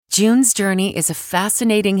June's Journey is a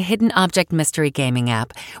fascinating hidden object mystery gaming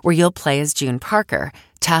app where you'll play as June Parker,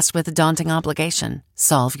 tasked with a daunting obligation: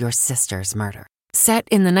 solve your sister's murder. Set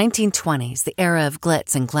in the 1920s, the era of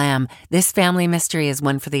glitz and glam, this family mystery is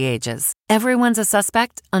one for the ages. Everyone's a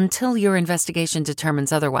suspect until your investigation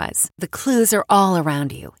determines otherwise. The clues are all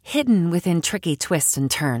around you, hidden within tricky twists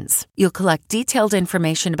and turns. You'll collect detailed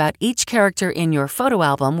information about each character in your photo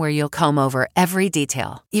album where you'll comb over every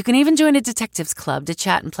detail. You can even join a detectives club to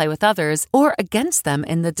chat and play with others or against them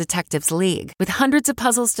in the Detectives League. With hundreds of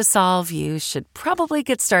puzzles to solve, you should probably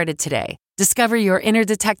get started today. Discover your inner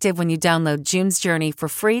detective when you download June's Journey for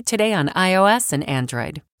free today on iOS and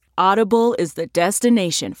Android. Audible is the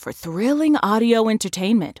destination for thrilling audio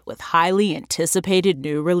entertainment with highly anticipated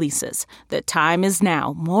new releases. The time is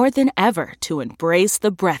now more than ever to embrace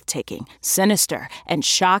the breathtaking, sinister, and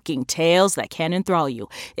shocking tales that can enthrall you,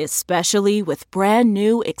 especially with brand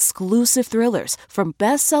new exclusive thrillers from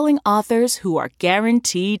best-selling authors who are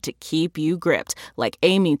guaranteed to keep you gripped, like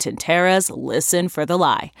Amy Tintera's Listen for the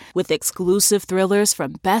Lie. With exclusive thrillers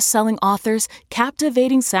from best-selling authors,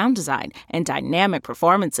 captivating sound design, and dynamic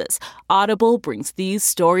performances, Audible brings these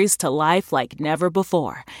stories to life like never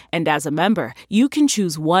before. And as a member, you can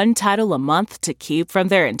choose one title a month to keep from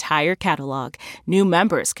their entire catalog. New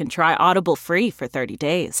members can try Audible free for 30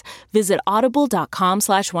 days. Visit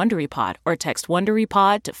audible.com/WonderyPod or text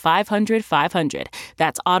WonderyPod to 500-500.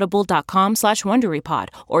 That's audible.com/WonderyPod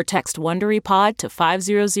or text WonderyPod to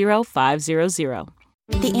 500-500.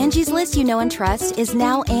 The Angie's List you know and trust is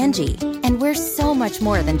now Angie, and we're so much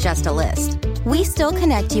more than just a list. We still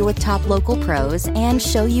connect you with top local pros and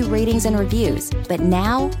show you ratings and reviews, but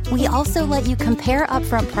now we also let you compare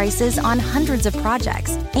upfront prices on hundreds of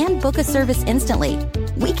projects and book a service instantly.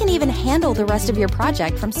 We can even handle the rest of your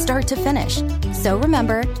project from start to finish. So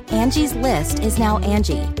remember, Angie's List is now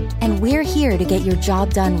Angie, and we're here to get your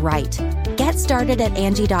job done right. Get started at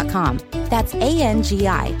Angie.com. That's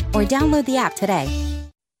ANGI, or download the app today.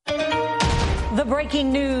 The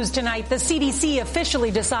breaking news tonight, the CDC officially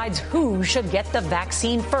decides who should get the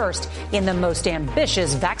vaccine first in the most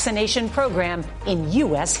ambitious vaccination program in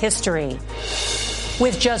U.S. history.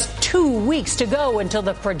 With just 2 weeks to go until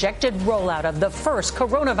the projected rollout of the first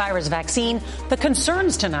coronavirus vaccine, the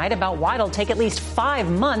concerns tonight about why it'll take at least 5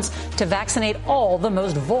 months to vaccinate all the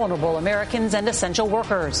most vulnerable Americans and essential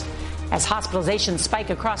workers. As hospitalizations spike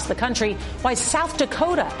across the country, why South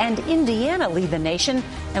Dakota and Indiana lead the nation,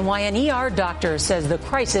 and why an ER doctor says the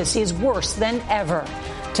crisis is worse than ever.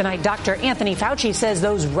 Tonight, Dr. Anthony Fauci says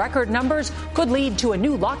those record numbers could lead to a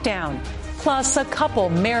new lockdown. Plus, a couple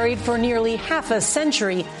married for nearly half a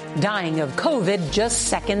century dying of COVID just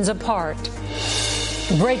seconds apart.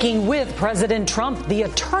 Breaking with President Trump, the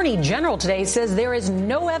Attorney General today says there is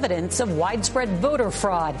no evidence of widespread voter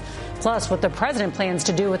fraud. Plus, what the president plans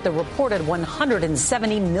to do with the reported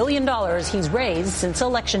 $170 million he's raised since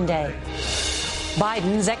Election Day.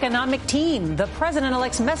 Biden's economic team, the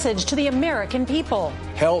president-elect's message to the American people.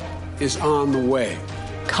 Help is on the way.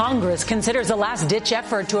 Congress considers a last-ditch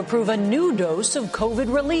effort to approve a new dose of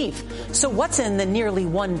COVID relief. So what's in the nearly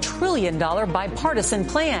 $1 trillion bipartisan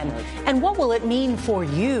plan? And what will it mean for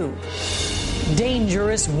you?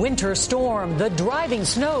 Dangerous winter storm, the driving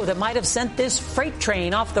snow that might have sent this freight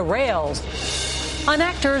train off the rails. An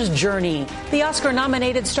actor's journey. The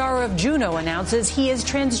Oscar-nominated star of Juno announces he is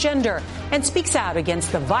transgender and speaks out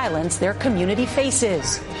against the violence their community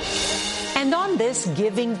faces. And on this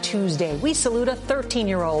Giving Tuesday, we salute a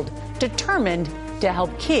 13-year-old determined to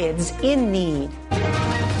help kids in need.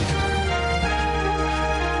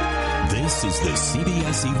 This is the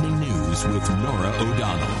CBS Evening News with Norah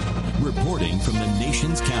O'Donnell, reporting from the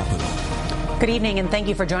nation's capital. Good evening, and thank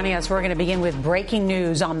you for joining us. We're going to begin with breaking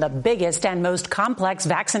news on the biggest and most complex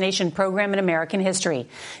vaccination program in American history.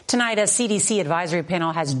 Tonight, a CDC advisory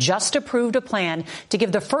panel has just approved a plan to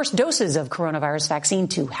give the first doses of coronavirus vaccine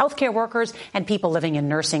to healthcare workers and people living in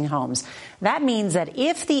nursing homes. That means that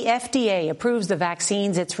if the FDA approves the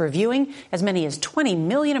vaccines it's reviewing, as many as 20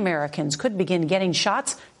 million Americans could begin getting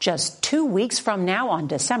shots just 2 weeks from now on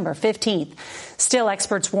December 15th. Still,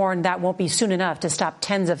 experts warn that won't be soon enough to stop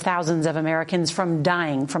tens of thousands of Americans from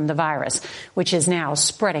dying from the virus, which is now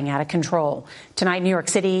spreading out of control. Tonight, New York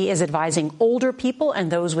City is advising older people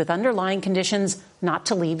and those with underlying conditions not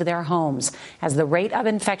to leave their homes as the rate of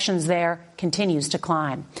infections there continues to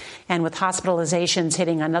climb. And with hospitalizations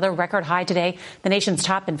hitting another record high today, the nation's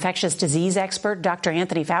top infectious disease expert, Dr.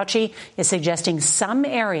 Anthony Fauci, is suggesting some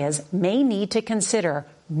areas may need to consider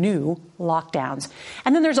new lockdowns.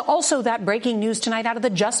 And then there's also that breaking news tonight out of the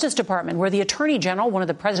Justice Department, where the Attorney General, one of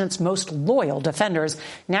the president's most loyal defenders,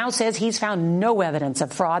 now says he's found no evidence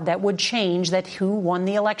of fraud that would change who won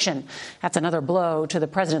the election. That's another blow to the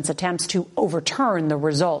president's attempts to overturn the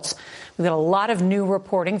results. We've got a lot of new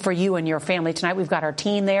reporting for you and your family tonight. We've got our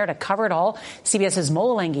team there to cover it all. CBS's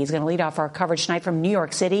Mola Lenghi is going to lead off our coverage tonight from New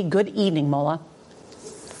York City. Good evening, Mola.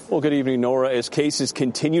 Well, good evening, Norah. As cases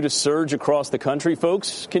continue to surge across the country,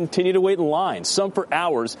 folks continue to wait in line, some for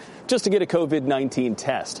hours, just to get a COVID-19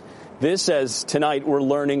 test. This as tonight we're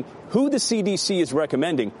learning who the CDC is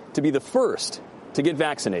recommending to be the first to get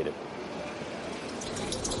vaccinated.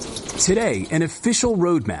 Today, an official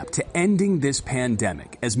roadmap to ending this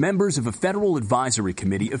pandemic as members of a federal advisory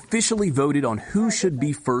committee officially voted on who should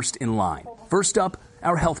be first in line. First up,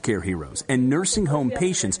 our healthcare heroes and nursing home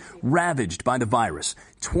patients ravaged by the virus.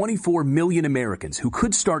 24 million Americans who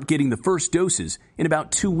could start getting the first doses in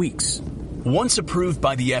about 2 weeks. Once approved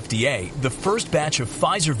by the FDA, the first batch of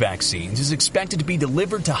Pfizer vaccines is expected to be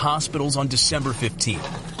delivered to hospitals on December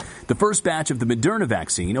 15th. The first batch of the Moderna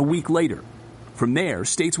vaccine a week later. From there,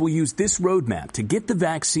 states will use this roadmap to get the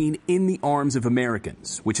vaccine in the arms of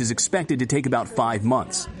Americans, which is expected to take about 5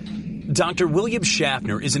 months. Dr. William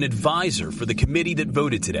Schaffner is an advisor for the committee that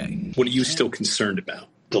voted today. What are you still concerned about?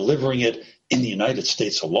 Delivering it in the United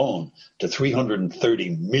States alone to 330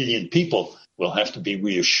 million people will have to be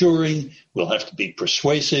reassuring, will have to be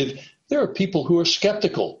persuasive. There are people who are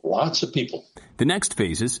skeptical, lots of people. The next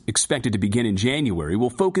phases, expected to begin in January, will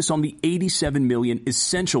focus on the 87 million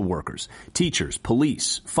essential workers, teachers,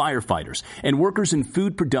 police, firefighters, and workers in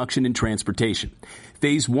food production and transportation.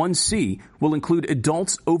 Phase 1C will include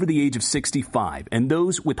adults over the age of 65 and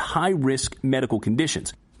those with high-risk medical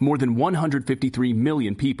conditions, more than 153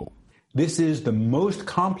 million people. This is the most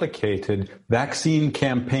complicated vaccine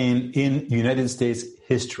campaign in United States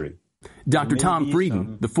history. Dr. Tom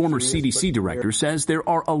Frieden, the former CDC director, says there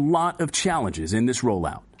are a lot of challenges in this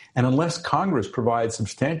rollout. And unless Congress provides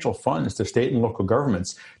substantial funds to state and local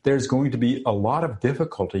governments, there's going to be a lot of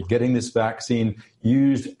difficulty getting this vaccine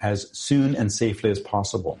used as soon and safely as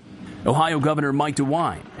possible. Ohio Governor Mike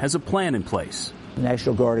DeWine has a plan in place. The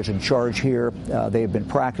National Guard is in charge here. They have been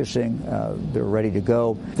practicing. They're ready to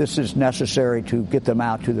go. This is necessary to get them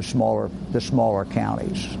out to the smaller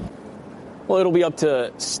counties. Well, it'll be up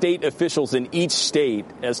to state officials in each state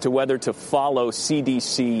as to whether to follow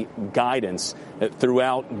CDC guidance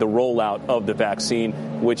throughout the rollout of the vaccine,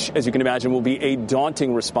 which, as you can imagine, will be a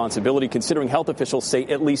daunting responsibility, considering health officials say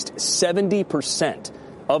at least 70%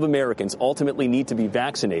 of Americans ultimately need to be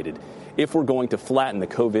vaccinated if we're going to flatten the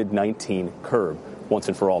COVID-19 curve once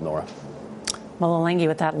and for all, Norah. Mola Lenghi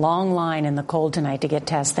with that long line in the cold tonight to get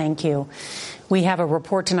tests. Thank you. We have a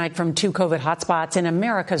report tonight from 2 COVID hotspots in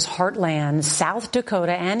America's heartland. South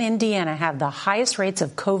Dakota and Indiana have the highest rates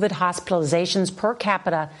of COVID hospitalizations per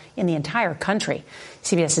capita in the entire country.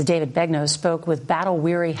 CBS's David Begnaud spoke with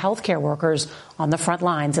battle-weary healthcare workers on the front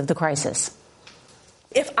lines of the crisis.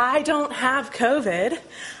 If I don't have COVID,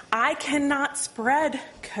 I cannot spread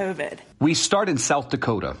COVID. We start in South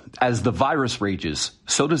Dakota. As the virus rages,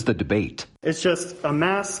 so does the debate. It's just a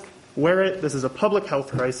mask, wear it, this is a public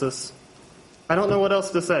health crisis. I don't know what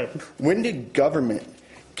else to say. When did government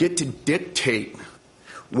get to dictate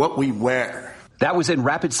what we wear? That was in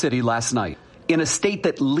Rapid City last night, in a state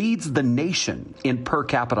that leads the nation in per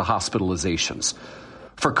capita hospitalizations.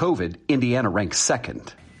 For COVID, Indiana ranks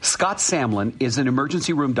second. Scott Samlin is an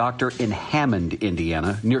emergency room doctor in Hammond,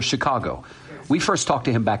 Indiana, near Chicago. We first talked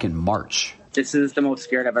to him back in March. This is the most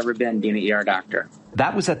scared I've ever been being an ER doctor.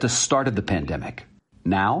 That was at the start of the pandemic.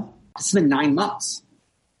 Now? It's been 9 months,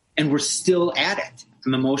 and we're still at it.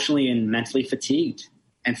 I'm emotionally and mentally fatigued,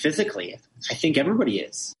 and physically. I think everybody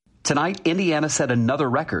is. Tonight, Indiana set another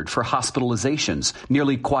record for hospitalizations,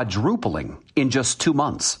 nearly quadrupling in just 2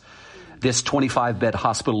 months. This 25-bed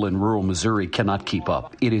hospital in rural Missouri cannot keep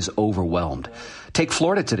up. It is overwhelmed. Take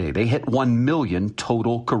Florida today. They hit 1 million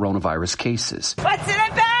total coronavirus cases. What's it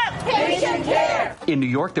about? Patient care. In New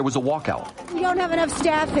York, there was a walkout. We don't have enough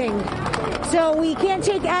staffing, so we can't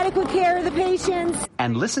take adequate care of the patients.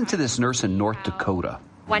 And listen to this nurse in North Dakota.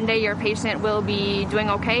 One day your patient will be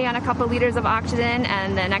doing okay on a couple liters of oxygen,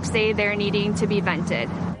 and the next day they're needing to be vented.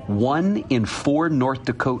 1 in 4 North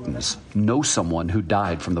Dakotans know someone who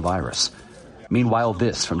died from the virus. Meanwhile,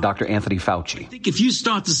 this from Dr. Anthony Fauci. I think if you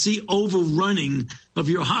start to see overrunning of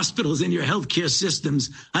your hospitals and your healthcare systems,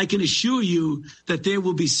 I can assure you that there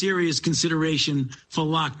will be serious consideration for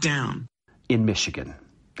lockdown. In Michigan,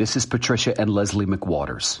 this is Patricia and Leslie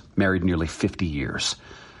McWaters, married nearly 50 years.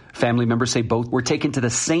 Family members say both were taken to the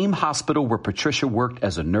same hospital where Patricia worked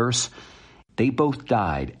as a nurse. They both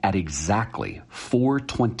died at exactly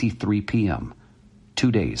 4:23 p.m.,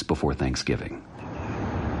 2 days before Thanksgiving.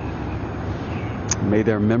 May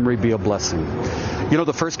their memory be a blessing. You know,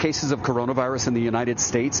 the first cases of coronavirus in the United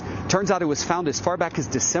States, turns out it was found as far back as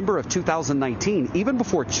December of 2019, even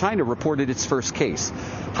before China reported its first case.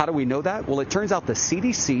 How do we know that? Well, it turns out the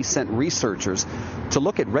CDC sent researchers to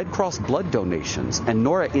look at Red Cross blood donations. And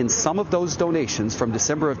Norah, in some of those donations from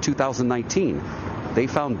December of 2019, they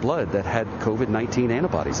found blood that had COVID-19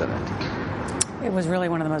 antibodies in it. It was really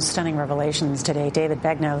one of the most stunning revelations today. David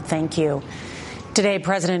Begnaud, thank you. Today,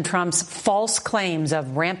 President Trump's false claims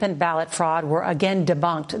of rampant ballot fraud were again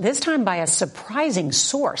debunked, this time by a surprising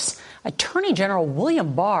source. Attorney General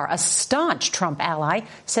William Barr, a staunch Trump ally,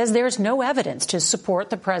 says there's no evidence to support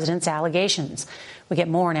the president's allegations. We get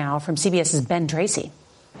more now from CBS's Ben Tracy.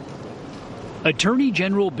 Attorney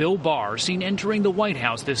General Bill Barr seen entering the White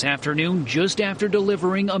House this afternoon just after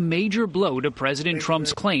delivering a major blow to President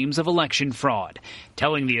Trump's claims of election fraud,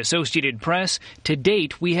 telling the Associated Press, to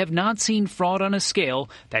date, we have not seen fraud on a scale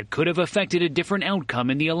that could have affected a different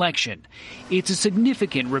outcome in the election. It's a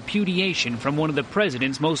significant repudiation from one of the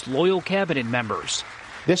president's most loyal cabinet members.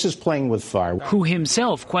 This is playing with fire. Who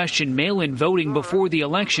himself questioned mail-in voting before the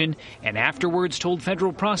election and afterwards told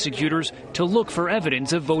federal prosecutors to look for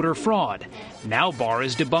evidence of voter fraud. Now Barr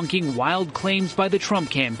is debunking wild claims by the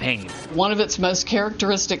Trump campaign. One of its most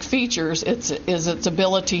characteristic features is its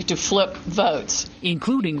ability to flip votes.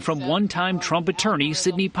 Including from one-time Trump attorney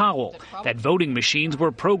Sidney Powell, that voting machines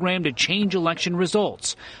were programmed to change election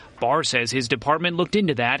results. Barr says his department looked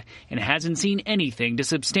into that and hasn't seen anything to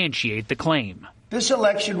substantiate the claim. This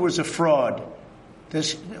election was a fraud.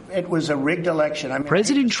 It was a rigged election.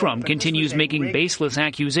 President Trump continues making baseless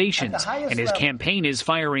accusations, and his campaign is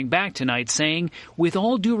firing back tonight, saying, with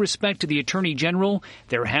all due respect to the Attorney General,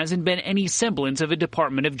 there hasn't been any semblance of a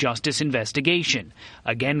Department of Justice investigation,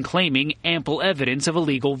 again claiming ample evidence of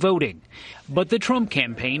illegal voting. But the Trump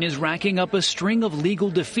campaign is racking up a string of legal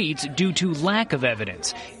defeats due to lack of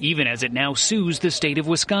evidence, even as it now sues the state of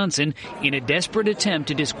Wisconsin in a desperate attempt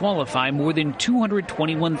to disqualify more than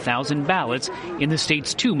 221,000 ballots in the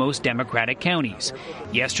state's two most Democratic counties.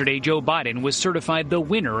 Yesterday, Joe Biden was certified the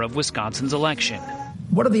winner of Wisconsin's election.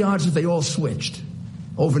 What are the odds that they all switched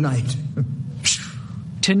overnight?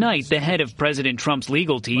 Tonight, the head of President Trump's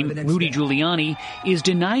legal team, Rudy Giuliani, is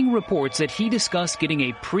denying reports that he discussed getting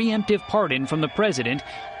a preemptive pardon from the president,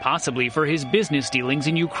 possibly for his business dealings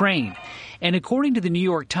in Ukraine. And according to the New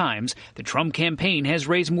York Times, the Trump campaign has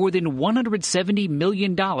raised more than $170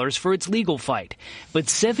 million for its legal fight. But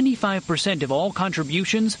 75% of all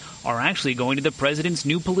contributions are actually going to the president's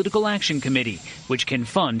new political action committee, which can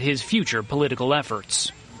fund his future political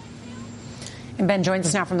efforts. And Ben joins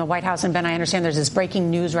us now from the White House. And Ben, I understand there's this breaking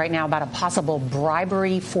news right now about a possible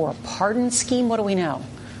bribery for pardon scheme. What do we know?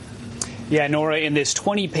 Yeah, Norah, in this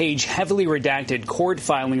 20-page, heavily redacted court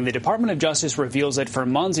filing, the Department of Justice reveals that for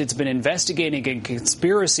months it's been investigating a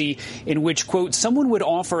conspiracy in which, quote, someone would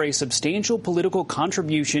offer a substantial political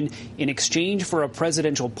contribution in exchange for a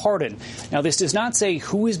presidential pardon. Now, this does not say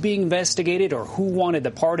who is being investigated or who wanted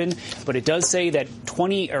the pardon, but it does say that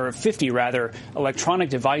 50 electronic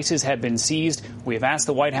devices have been seized. We have asked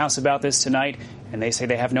the White House about this tonight, and they say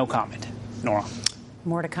they have no comment. Norah.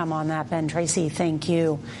 More to come on that, Ben Tracy. Thank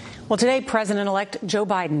you. Well, today, President-elect Joe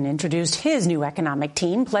Biden introduced his new economic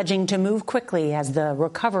team, pledging to move quickly as the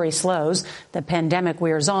recovery slows, the pandemic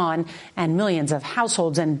wears on, and millions of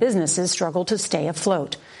households and businesses struggle to stay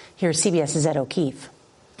afloat. Here's CBS's Ed O'Keefe.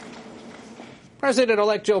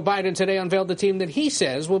 President-elect Joe Biden today unveiled the team that he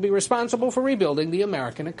says will be responsible for rebuilding the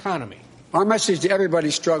American economy. Our message to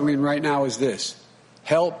everybody struggling right now is this: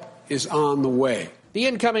 help is on the way. The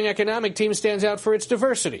incoming economic team stands out for its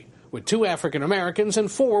diversity, with 2 African Americans and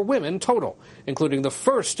 4 women total, including the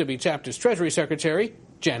first to be tapped as Treasury Secretary,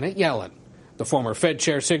 Janet Yellen. The former Fed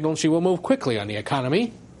chair signaled she will move quickly on the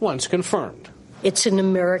economy once confirmed. It's an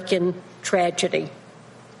American tragedy,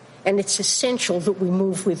 and it's essential that we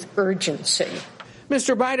move with urgency.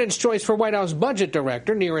 Mr. Biden's choice for White House Budget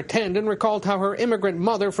Director, Norah, recalled how her immigrant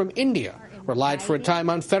mother from India relied for a time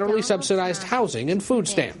on federally subsidized housing and food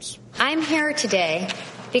stamps. I'm here today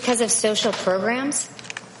because of social programs,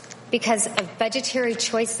 because of budgetary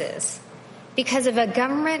choices, because of a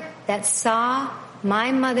government that saw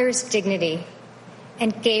my mother's dignity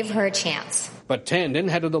and gave her a chance. But Tandon,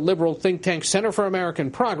 head of the liberal think tank Center for American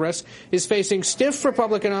Progress, is facing stiff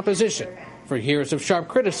Republican opposition for years of sharp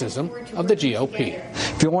criticism of the GOP.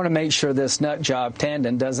 If you want to make sure this nut job,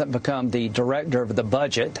 Tandon, doesn't become the director of the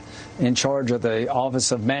budget in charge of the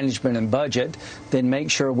Office of Management and Budget, then make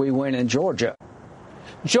sure we win in Georgia.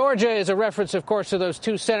 Georgia is a reference, of course, to those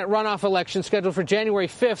two Senate runoff elections scheduled for January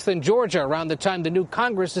 5th in Georgia, around the time the new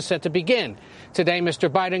Congress is set to begin. Today, Mr.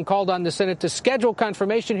 Biden called on the Senate to schedule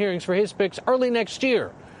confirmation hearings for his picks early next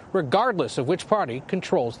year, regardless of which party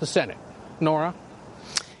controls the Senate. Norah?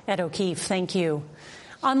 Ed O'Keefe, thank you.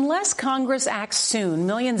 Unless Congress acts soon,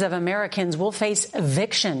 millions of Americans will face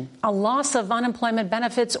eviction, a loss of unemployment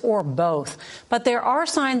benefits, or both. But there are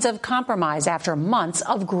signs of compromise after months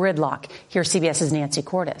of gridlock. Here's CBS's Nancy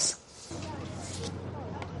Cordes.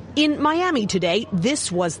 In Miami today,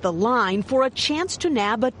 this was the line for a chance to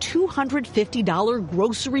nab a $250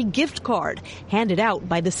 grocery gift card handed out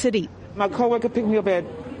by the city. My coworker picked me up at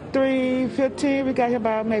 3:15. We got here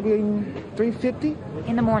about maybe 3:50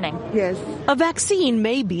 in the morning. Yes. A vaccine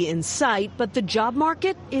may be in sight, but the job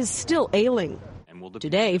market is still ailing.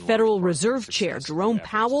 Today, Federal Reserve Chair Jerome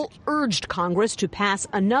Powell urged Congress to pass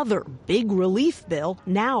another big relief bill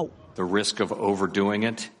now. The risk of overdoing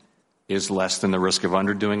it is less than the risk of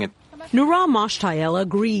underdoing it. Norah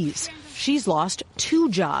agrees. She's lost 2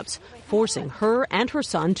 jobs, forcing her and her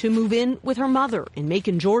son to move in with her mother in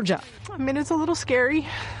Macon, Georgia. I mean, it's a little scary.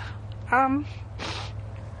 I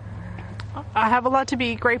have a lot to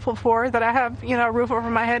be grateful for, that I have, a roof over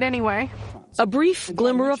my head anyway. A brief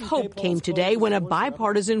glimmer of hope came today when a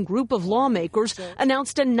bipartisan group of lawmakers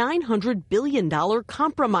announced a $900 billion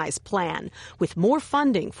compromise plan with more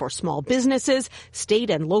funding for small businesses, state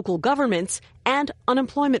and local governments, and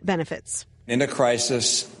unemployment benefits. In a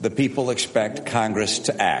crisis, the people expect Congress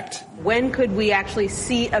to act. When could we actually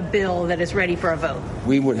see a bill that is ready for a vote?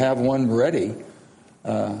 We would have one ready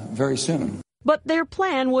very soon. But their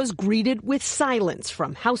plan was greeted with silence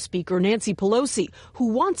from House Speaker Nancy Pelosi, who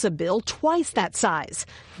wants a bill twice that size.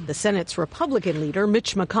 The Senate's Republican leader,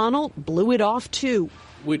 Mitch McConnell, blew it off, too.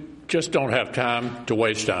 We just don't have time to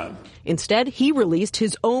waste time. Instead, he released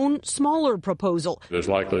his own smaller proposal. There's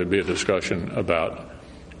likely to be a discussion about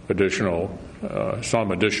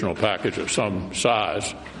some additional package of some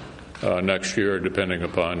size next year, depending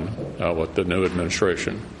upon what the new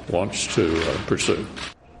administration wants to pursue.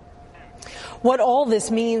 What all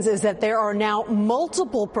this means is that there are now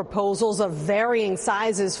multiple proposals of varying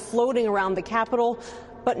sizes floating around the Capitol,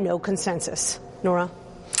 but no consensus. Norah?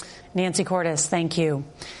 Nancy Cordes, thank you.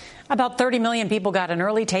 About 30 million people got an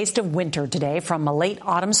early taste of winter today from a late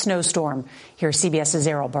autumn snowstorm. Here's CBS's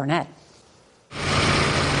Errol Barnett.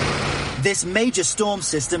 This major storm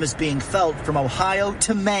system is being felt from Ohio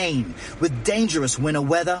to Maine, with dangerous winter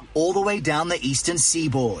weather all the way down the eastern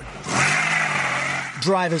seaboard.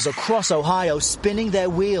 Drivers across Ohio spinning their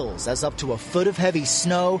wheels as up to a foot of heavy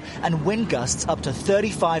snow and wind gusts up to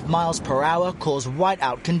 35 miles per hour cause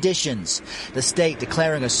whiteout conditions. The state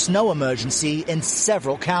declaring a snow emergency in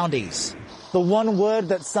several counties. The one word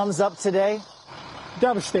that sums up today?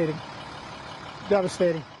 Devastating.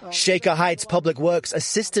 Devastating. Shaker Heights Public Works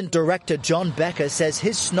Assistant Director John Becker says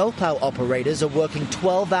his snowplow operators are working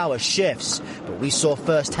 12-hour shifts, but we saw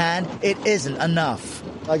firsthand it isn't enough.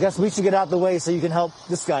 I guess we should get out the way so you can help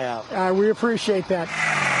this guy out. We appreciate that.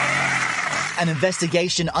 An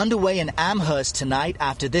investigation underway in Amherst tonight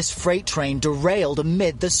after this freight train derailed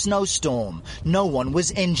amid the snowstorm. No one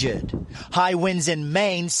was injured. High winds in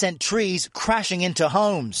Maine sent trees crashing into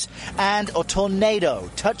homes, and a tornado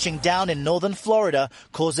touching down in northern Florida,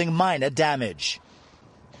 causing minor damage.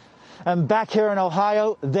 And back here in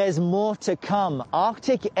Ohio, there's more to come.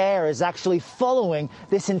 Arctic air is actually following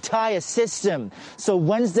this entire system. So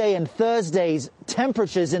Wednesday and Thursday's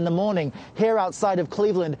temperatures in the morning here outside of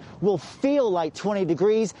Cleveland will feel like 20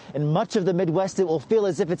 degrees. In much of the Midwest, it will feel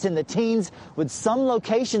as if it's in the teens, with some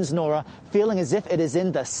locations, Norah, feeling as if it is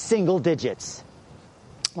in the single digits.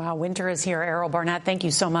 Wow, winter is here. Errol Barnett, thank you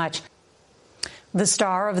so much. The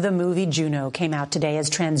star of the movie Juno came out today as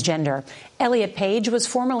transgender. Elliot Page was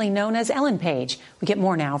formerly known as Ellen Page. We get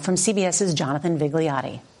more now from CBS's Jonathan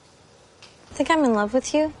Vigliotti. I think I'm in love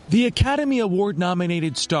with you. The Academy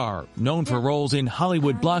Award-nominated star, known for roles in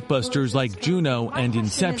Hollywood blockbusters like Juno and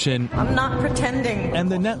Inception. I'm not pretending.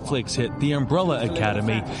 And the Netflix hit The Umbrella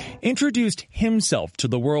Academy, introduced himself to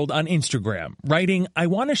the world on Instagram, writing, "I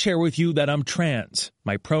want to share with you that I'm trans.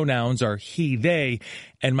 My pronouns are he, they,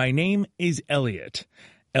 and my name is Elliot."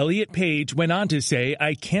 Elliot Page went on to say,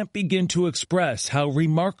 "I can't begin to express how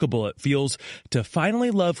remarkable it feels to finally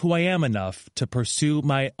love who I am enough to pursue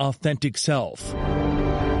my authentic self."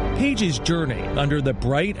 Page's journey under the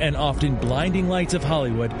bright and often blinding lights of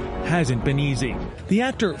Hollywood hasn't been easy. The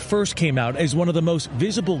actor first came out as one of the most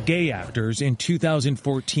visible gay actors in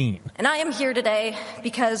 2014. And I am here today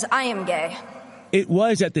because I am gay. It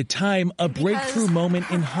was at the time a breakthrough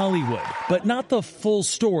moment in Hollywood, but not the full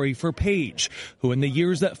story for Paige, who in the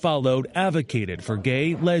years that followed advocated for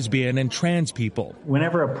gay, lesbian, and trans people.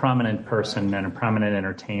 Whenever a prominent person and a prominent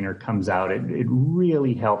entertainer comes out, it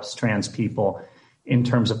really helps trans people in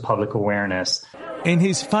terms of public awareness. In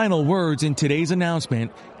his final words in today's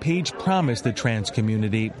announcement, Paige promised the trans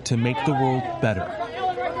community to make the world better.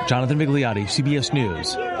 Jonathan Migliotti, CBS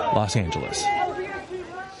News, Los Angeles.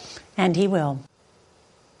 And he will.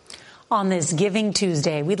 On this Giving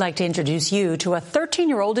Tuesday, we'd like to introduce you to a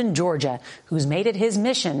 13-year-old in Georgia who's made it his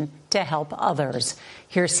mission to help others.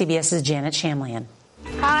 Here's CBS's Janet Shamlian.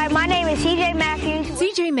 Hi, my name is CJ Matthews.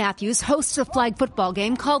 CJ Matthews hosts a flag football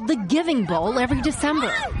game called the Giving Bowl every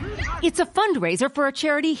December. It's a fundraiser for a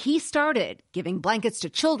charity he started, giving blankets to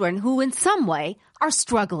children who in some way are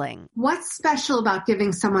struggling. What's special about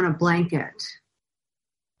giving someone a blanket?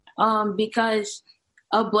 Because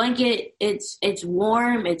a blanket, it's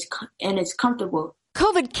warm, and it's comfortable.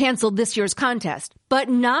 COVID canceled this year's contest, but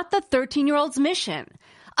not the 13-year-old's mission.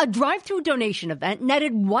 A drive-through donation event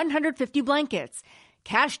netted 150 blankets.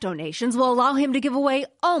 Cash donations will allow him to give away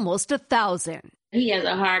almost 1,000. He has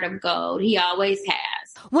a heart of gold. He always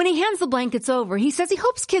has. When he hands the blankets over, he says he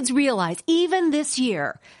hopes kids realize, even this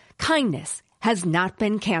year, kindness has not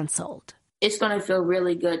been canceled. It's going to feel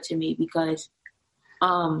really good to me because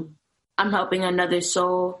I'm helping another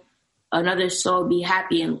soul be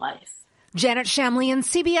happy in life. Janet Shamlian,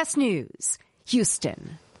 CBS News,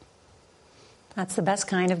 Houston. That's the best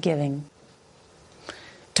kind of giving.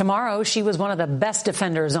 Tomorrow, she was one of the best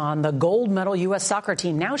defenders on the gold medal U.S. soccer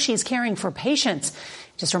team. Now she's caring for patients.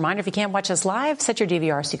 Just a reminder, if you can't watch us live, set your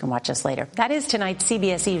DVR so you can watch us later. That is tonight's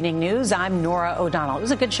CBS Evening News. I'm Norah O'Donnell. It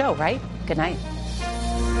was a good show, right? Good night.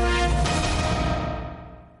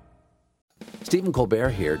 Stephen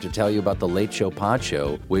Colbert here to tell you about the Late Show Pod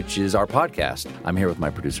Show, which is our podcast. I'm here with my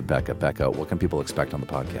producer, Becca. Becca, what can people expect on the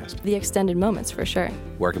podcast? The extended moments, for sure.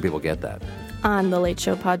 Where can people get that? On the Late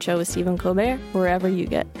Show Pod Show with Stephen Colbert, wherever you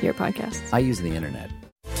get your podcasts. I use the internet.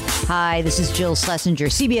 Hi, this is Jill Schlesinger,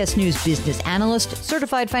 CBS News business analyst,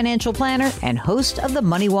 certified financial planner, and host of the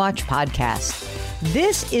Money Watch podcast.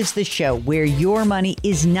 This is the show where your money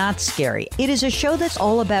is not scary. It is a show that's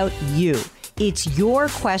all about you. It's your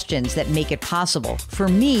questions that make it possible for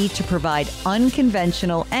me to provide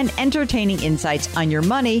unconventional and entertaining insights on your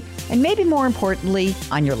money, and maybe more importantly,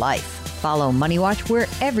 on your life. Follow Money Watch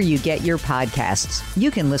wherever you get your podcasts.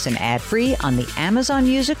 You can listen ad-free on the Amazon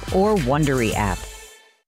Music or Wondery app.